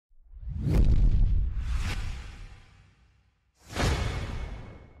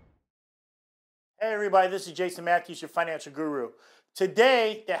Hey everybody, this is Jason Matthews, your financial guru.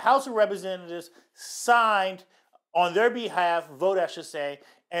 Today, the House of Representatives signed on their behalf, voted I should say,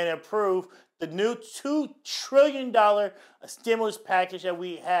 and approved the new $2 trillion stimulus package that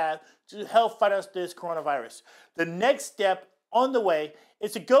we have to help fight us this coronavirus. The next step on the way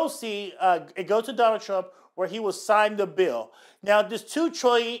is to go to Donald Trump where he will sign the bill. Now, this $2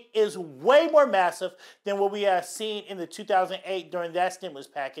 trillion is way more massive than what we have seen in the 2008 during that stimulus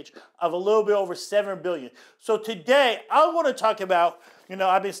package of a little bit over $7 billion. So today, I want to talk about,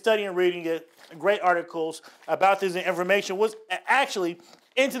 I've been studying and reading great articles about this information was actually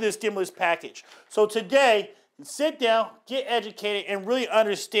into this stimulus package. So today, sit down, get educated, and really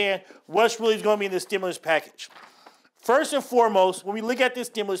understand what's really going to be in the stimulus package. First and foremost, when we look at this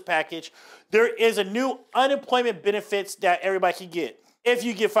stimulus package, there is a new unemployment benefits that everybody can get if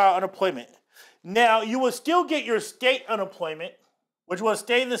you get filed unemployment. Now, you will still get your state unemployment, which will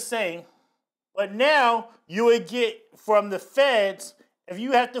stay the same, but now you would get from the feds, if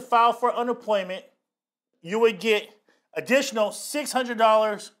you have to file for unemployment, you would get additional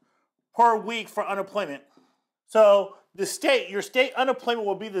 $600 per week for unemployment. So your state unemployment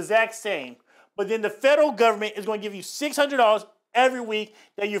will be the exact same. But then the federal government is going to give you $600 every week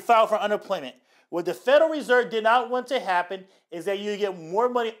that you file for unemployment. What the Federal Reserve did not want to happen is that you get more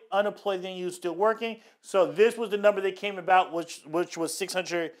money unemployed than you still working. So this was the number that came about, which was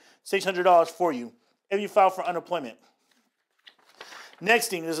 $600 for you if you file for unemployment. Next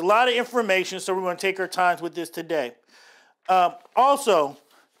thing, there's a lot of information, so we're going to take our time with this today. Also,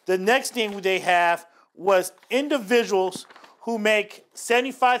 the next thing they have was individuals who make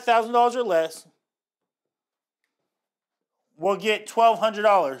 $75,000 or less will get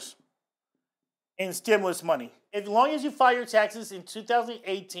 $1,200 in stimulus money. As long as you file your taxes in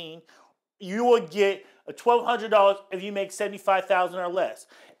 2018, you will get $1,200 if you make $75,000 or less.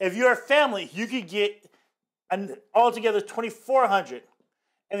 If you're a family, you could get altogether $2,400.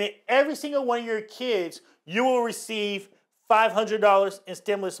 And then every single one of your kids, you will receive $500 in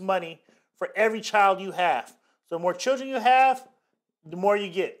stimulus money for every child you have. So the more children you have, the more you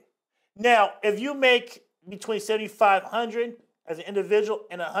get. Now, if you make between $7,500 as an individual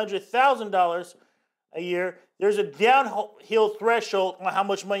and $100,000 a year, there's a downhill threshold on how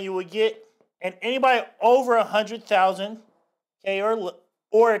much money you would get. And anybody over $100,000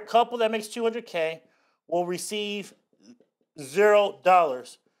 or a couple that makes $200K will receive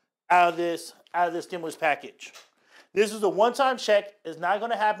 $0 out of this stimulus package. This is a one-time check. It's not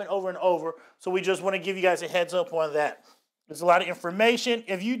going to happen over and over. So we just want to give you guys a heads up on that. There's a lot of information.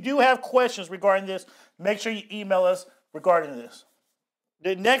 If you do have questions regarding this, make sure you email us regarding this.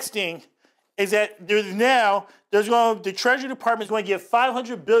 The next thing is that the Treasury Department is going to give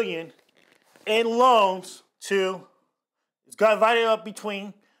 $500 billion in loans to. It's going to divide it up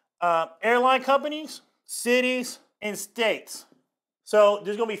between airline companies, cities, and states. So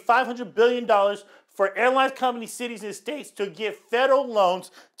there's going to be $500 billion for airlines, companies, cities, and states to give federal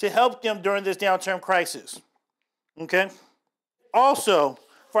loans to help them during this downturn crisis. Okay? Also,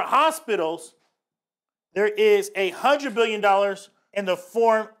 for hospitals, there is $100 billion in the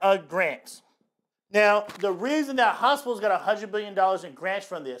form of grants. Now, the reason that hospitals got $100 billion in grants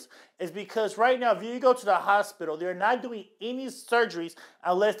from this is because right now, if you go to the hospital, they're not doing any surgeries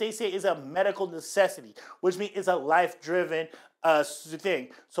unless they say it's a medical necessity, which means it's a life-driven thing.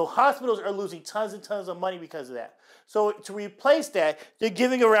 So hospitals are losing tons and tons of money because of that. So to replace that, they're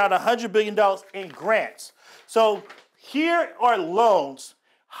giving around $100 billion in grants. So here are loans.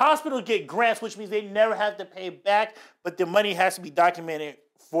 Hospitals get grants, which means they never have to pay back, but the money has to be documented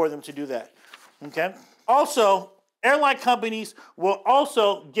for them to do that. Okay? Also, airline companies will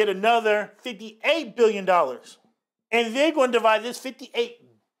also get another $58 billion. And they're going to divide this $58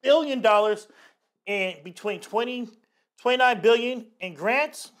 billion in between $29 billion in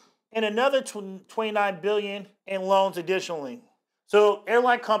grants and another $29 billion in loans additionally. So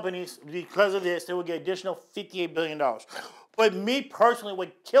airline companies, because of this, they will get additional $58 billion. But me personally,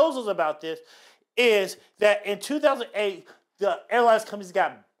 what kills us about this is that in 2008, the airlines companies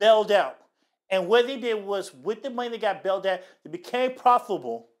got bailed out. And what they did was, with the money they got bailed out, they became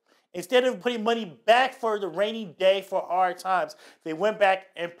profitable. Instead of putting money back for the rainy day for hard times, they went back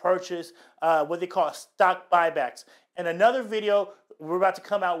and purchased what they call stock buybacks. And another video we're about to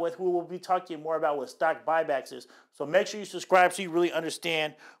come out with, we will be talking to you more about what stock buybacks is. So make sure you subscribe so you really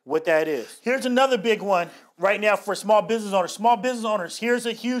understand what that is. Here's another big one right now for small business owners. Small business owners, here's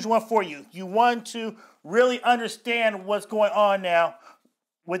a huge one for you. You want to really understand what's going on now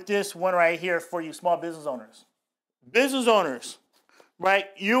with this one right here for you small business owners. Business owners, right,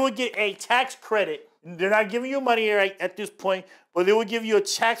 you will get a tax credit. They're not giving you money right at this point, but they will give you a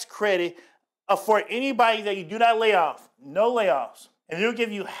tax credit for anybody that you do not lay off, no layoffs. And they'll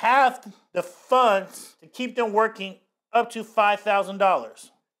give you half the funds to keep them working up to $5,000.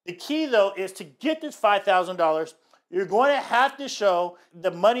 The key, though, is to get this $5,000, you're going to have to show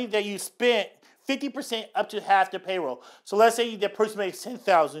the money that you spent 50% up to half the payroll. So let's say the person makes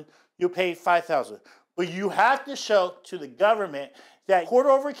 $10,000, you pay $5,000. But you have to show to the government that quarter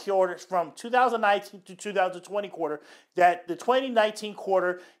over quarter from 2019 to 2020 quarter, that the 2019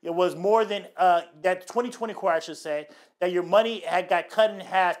 quarter, it was more than, that 2020 quarter, I should say, that your money had got cut in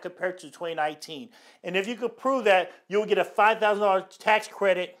half compared to 2019. And if you could prove that, you'll get a $5,000 tax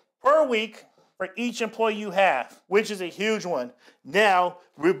credit per week for each employee you have, which is a huge one. Now,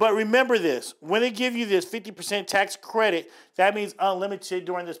 but remember this, when they give you this 50% tax credit, that means unlimited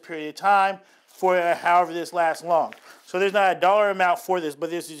during this period of time for however this lasts long. So there's not a dollar amount for this,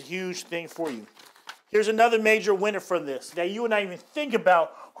 but this is a huge thing for you. Here's another major winner from this that you would not even think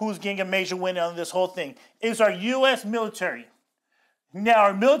about who's getting a major winner on this whole thing. It's our U.S. military. Now,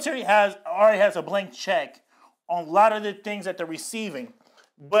 our military already has a blank check on a lot of the things that they're receiving.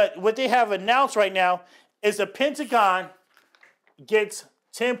 But what they have announced right now is the Pentagon gets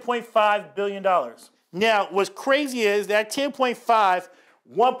 $10.5 billion. Now, what's crazy is that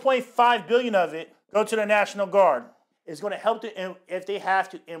 1.5 billion of it go to the National Guard. It's going to help them if they have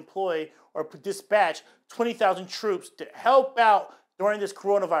to employ or dispatch 20,000 troops to help out during this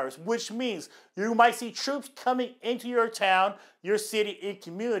coronavirus, which means you might see troops coming into your town, your city, and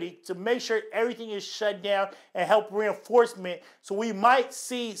community to make sure everything is shut down and help reinforcement. So we might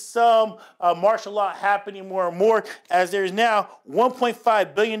see some martial law happening more and more, as there's now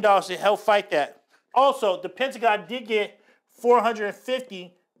 $1.5 billion to help fight that. Also, the Pentagon did get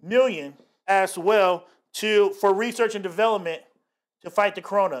 $450 million as well for research and development to fight the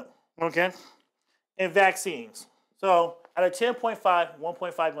corona, okay, and vaccines. So out of 10.5,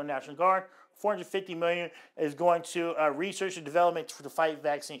 1.5 going to National Guard, 450 million is going to research and development to fight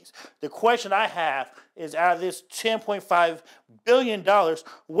vaccines. The question I have is, out of this $10.5 billion,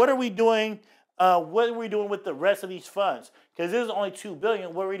 what are we doing? What are we doing with the rest of these funds? Because this is only $2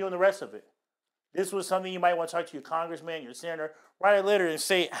 billion. What are we doing the rest of it? This was something you might want to talk to your congressman, your senator, write a letter and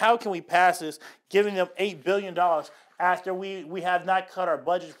say, how can we pass this, giving them $8 billion after we have not cut our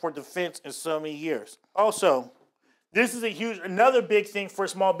budget for defense in so many years? Also, this is another big thing for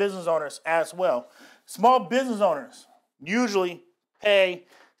small business owners as well. Small business owners usually pay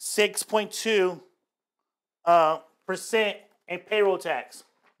 6.2% in payroll tax.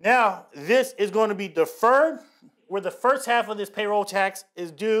 Now, this is going to be deferred, where the first half of this payroll tax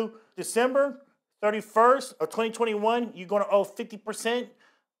is due December 31st of 2021. You're going to owe 50%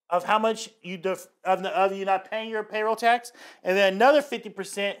 of how much you not paying your payroll tax, and then another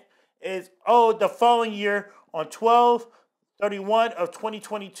 50% is owed the following year on 12/31 of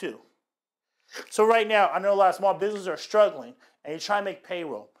 2022. So right now, I know a lot of small businesses are struggling, and you're trying to make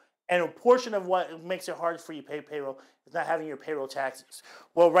payroll. And a portion of what makes it hard for you to pay payroll is not having your payroll taxes.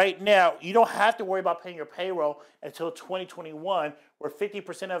 Well, right now, you don't have to worry about paying your payroll until 2021, where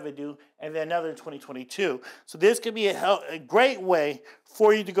 50% of it due, and then another in 2022. So this could be a great way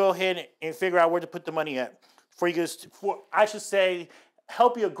for you to go ahead and figure out where to put the money at.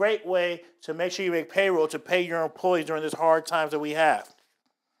 Help you a great way to make sure you make payroll to pay your employees during this hard times that we have.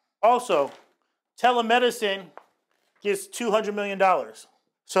 Also, telemedicine gets $200 million.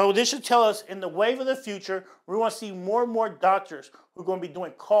 So this should tell us, in the wave of the future, we want to see more and more doctors who are going to be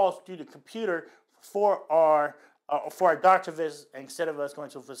doing calls through the computer for our doctor visits instead of us going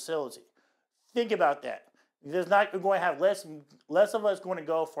to a facility. Think about that. We're going to have less of us going to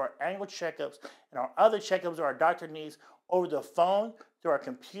go for our annual checkups and our other checkups or our doctor needs over the phone, through our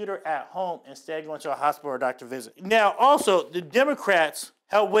computer at home, instead of going to a hospital or a doctor visit. Now, also, the Democrats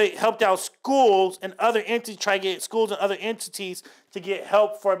helped out schools and other entities, try to get schools and other entities to get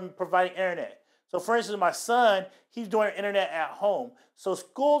help for providing internet. So, for instance, my son, he's doing internet at home. So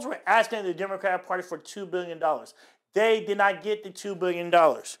schools were asking the Democratic Party for $2 billion. They did not get the $2 billion.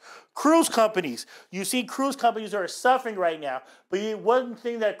 Cruise companies. You see cruise companies are suffering right now. But one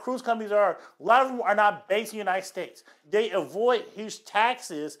thing that cruise companies are, a lot of them are not based in the United States. They avoid huge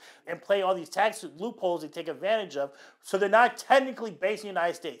taxes and play all these tax loopholes they take advantage of. So they're not technically based in the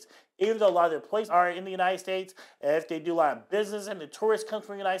United States. Even though a lot of their places are in the United States, and if they do a lot of business and the tourists come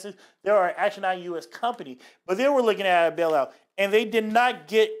from the United States, they are actually not a U.S. company. But they were looking at a bailout, and they did not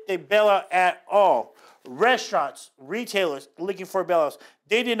get a bailout at all. Restaurants, retailers looking for bailouts,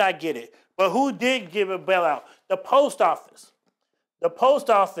 they did not get it. But who did give a bailout? The post office. The post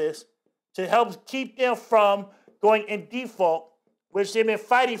office, to help keep them from going in default, which they've been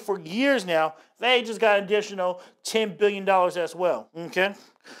fighting for years now, they just got an additional $10 billion as well, okay?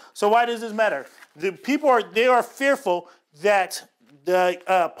 So why does this matter? The people are fearful that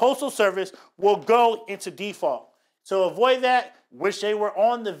the Postal Service will go into default. So avoid that, which they were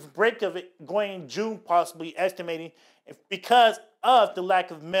on the brink of it going in June, possibly estimating, because of the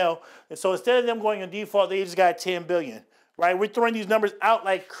lack of mail. And so instead of them going in default, they just got $10 billion, right? We're throwing these numbers out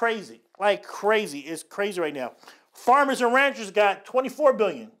like crazy, It's crazy right now. Farmers and ranchers got $24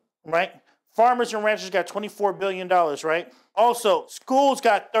 billion, right? Farmers and ranchers got $24 billion, right? Also, schools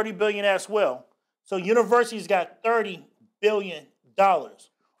got $30 billion as well. So universities got $30 billion.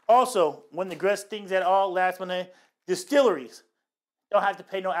 Also, one of the greatest things at all, last minute, distilleries don't have to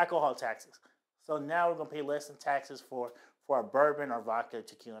pay no alcohol taxes. So now we're going to pay less in taxes for our bourbon, our vodka,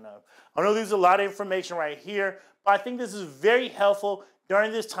 tequila, and other. I know there's a lot of information right here, but I think this is very helpful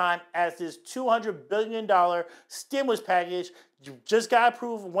during this time as this $200 billion stimulus package just got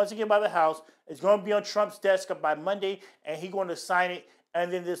approved once again by the House. It's going to be on Trump's desk by Monday, and he's going to sign it,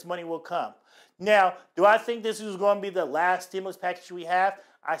 and then this money will come. Now, do I think this is going to be the last stimulus package we have?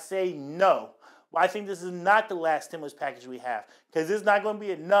 I say no. Well, I think this is not the last stimulus package we have because it's not going to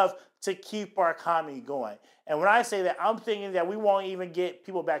be enough to keep our economy going. And when I say that, I'm thinking that we won't even get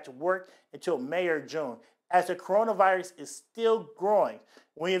people back to work until May or June, as the coronavirus is still growing.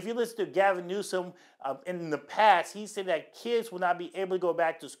 If you listen to Gavin Newsom in the past, he said that kids will not be able to go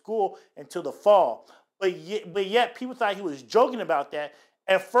back to school until the fall. But yet people thought he was joking about that.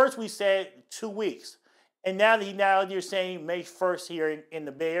 At first we said 2 weeks. And now you're saying May 1st here in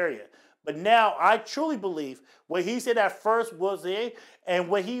the Bay Area. But now I truly believe what he said at first was it, and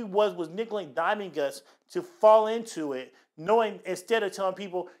what he was nickel and diming us to fall into it, knowing instead of telling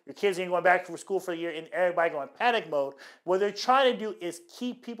people your kids ain't going back for school for a year and everybody going panic mode, what they're trying to do is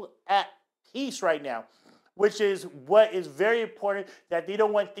keep people at peace right now, which is what is very important, that they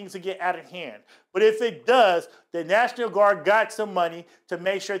don't want things to get out of hand. But if it does, the National Guard got some money to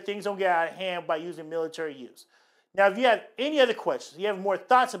make sure things don't get out of hand by using military use. Now, if you have any other questions, you have more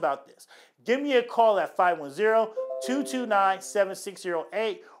thoughts about this, give me a call at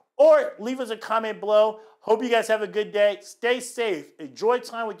 510-229-7608 or leave us a comment below. Hope you guys have a good day. Stay safe. Enjoy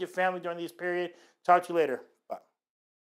time with your family during this period. Talk to you later.